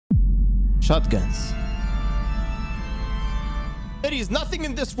shotguns. There is nothing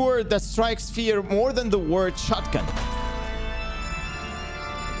in this world that strikes fear more than the word shotgun.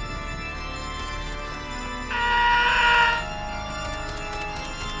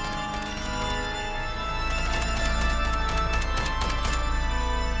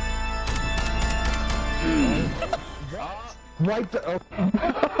 Right the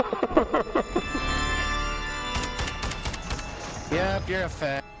Yep, you're a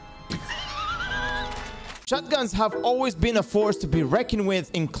fan. Shotguns have always been a force to be reckoned with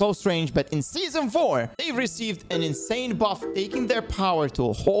in close range, but in Season 4, they've received an insane buff, taking their power to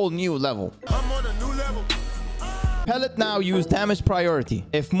a whole new level. I'm on a new level. Pellet now use damage priority.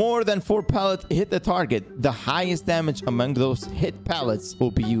 If more than 4 pellets hit the target, the highest damage among those hit pellets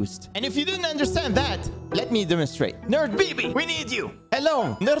will be used. And if you didn't understand that, let me demonstrate. Nerd BB, we need you.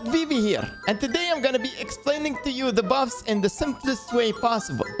 Hello, Nerd BB here. And today I'm gonna be explaining to you the buffs in the simplest way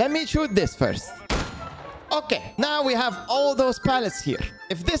possible. Let me shoot this first. Okay, now we have all those pallets here.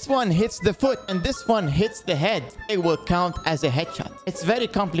 If this one hits the foot and this one hits the head, it will count as a headshot. It's very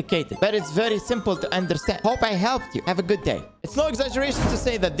complicated, but it's very simple to understand. Hope I helped you. Have a good day. It's no exaggeration to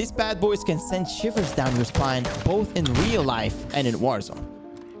say that these bad boys can send shivers down your spine, both in real life and in Warzone.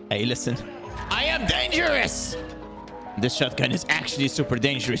 Hey, listen. I am dangerous! This shotgun is actually super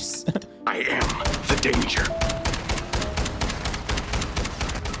dangerous. I am the danger.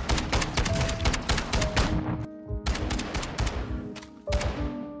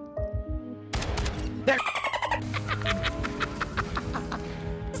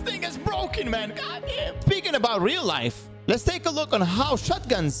 This thing is broken, man. God damn. Speaking about real life, let's take a look on how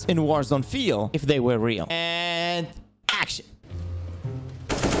shotguns in Warzone feel if they were real. And action.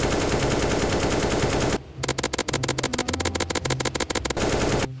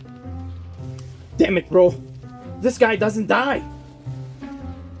 Damn it, bro. This guy doesn't die.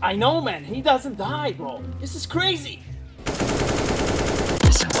 I know, man. He doesn't die, bro. This is crazy.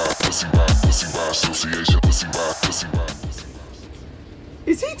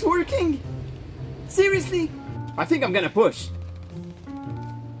 Is he twerking? Seriously? I think I'm gonna push.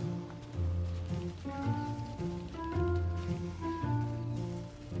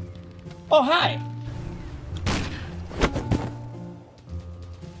 Oh, hi.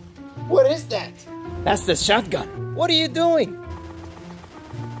 What is that? That's the shotgun. What are you doing?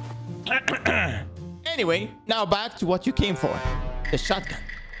 Anyway, now back to what you came for. The shotgun.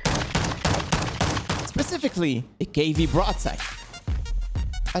 Specifically, a KV broadside.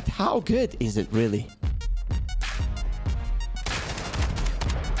 But how good is it really?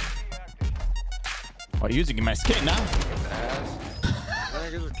 Are you using my skin now?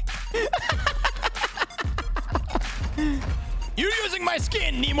 You're using my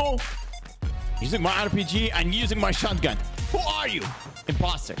skin, Nemo! Using my RPG and using my shotgun. Who are you?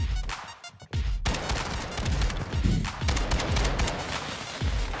 Imposter.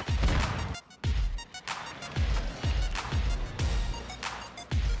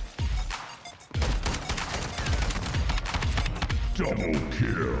 Double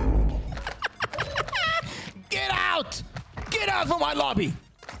kill. Get out! Get out from my lobby!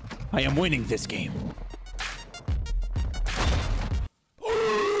 I am winning this game.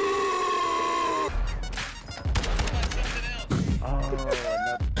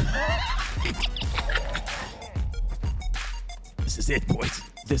 This is it, boys.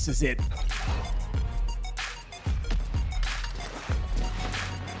 This is it.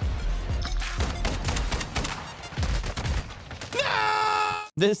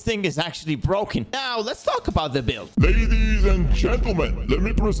 This thing is actually broken. Now, let's talk about the build. Ladies and gentlemen, let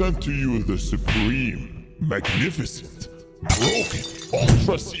me present to you the supreme, magnificent, broken,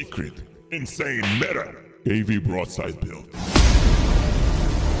 ultra secret, insane meta KV broadside build.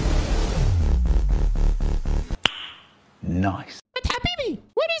 Nice. But Habibi,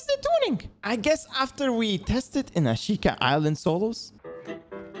 what is the tuning? I guess after we test it in Ashika Island solos.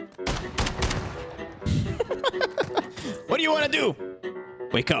 What do you want to do?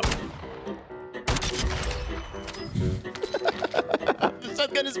 Wake up. The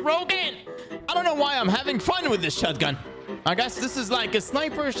shotgun is broken. I don't know why I'm having fun with this shotgun. I guess this is like a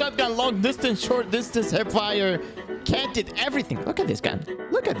sniper shotgun, long distance, short distance, hip fire, canted, everything. Look at this gun.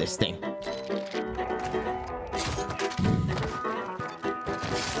 Look at this thing.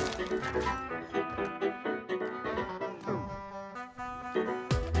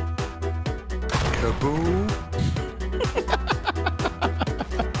 Kaboom.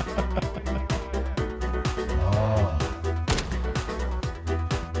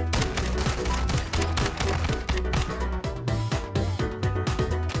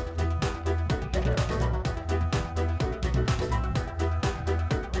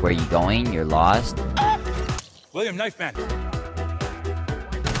 Where are you going? You're lost? William, knife man.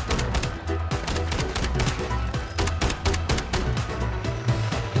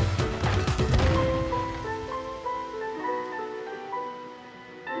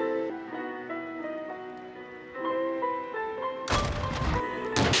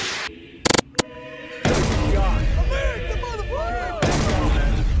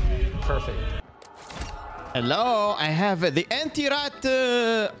 Perfect. Hello, I have the anti-rat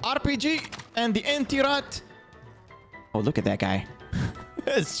RPG and the anti-rat. Oh, look at that guy.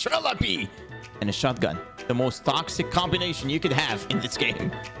 Strelapi and a shotgun. The most toxic combination you could have in this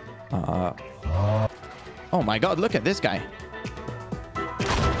game. Oh my god, look at this guy.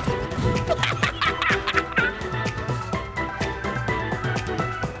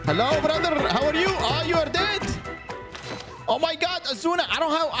 Hello, brother. How are you? Oh, you are dead. Oh my god, Azuna.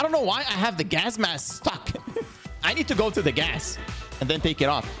 I don't know why I have the gas mask stuck. I need to go to the gas and then take it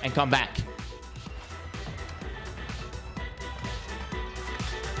off and come back.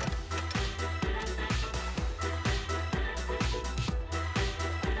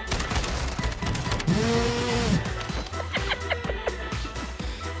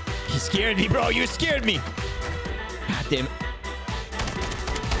 You scared me, bro. You scared me. God damn it.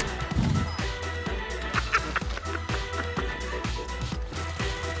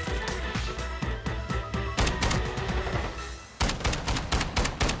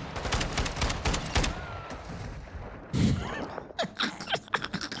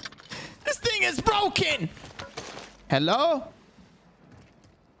 This thing is broken. Hello?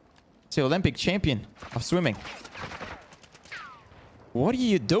 It's the Olympic champion of swimming. What are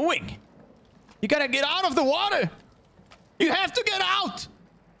you doing? You gotta get out of the water. You have to get out.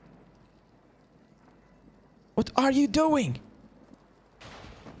 What are you doing?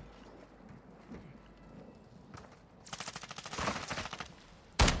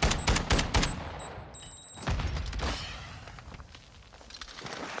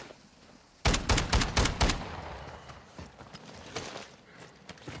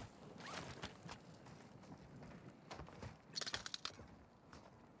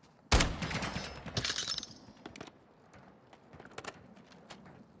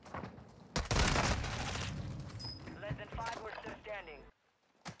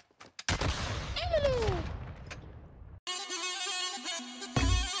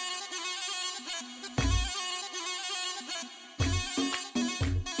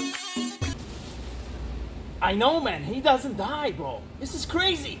 I know, man. He doesn't die, bro. This is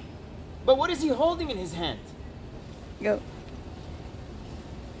crazy. But what is he holding in his hand? Go.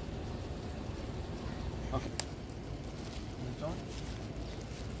 Okay.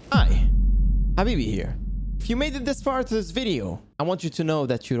 Hi, Habibi here. If you made it this far to this video, I want you to know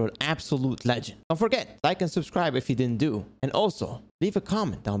that you're an absolute legend. Don't forget, like and subscribe if you didn't do. And also, leave a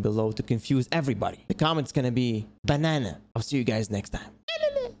comment down below to confuse everybody. The comment's gonna be banana. I'll see you guys next time.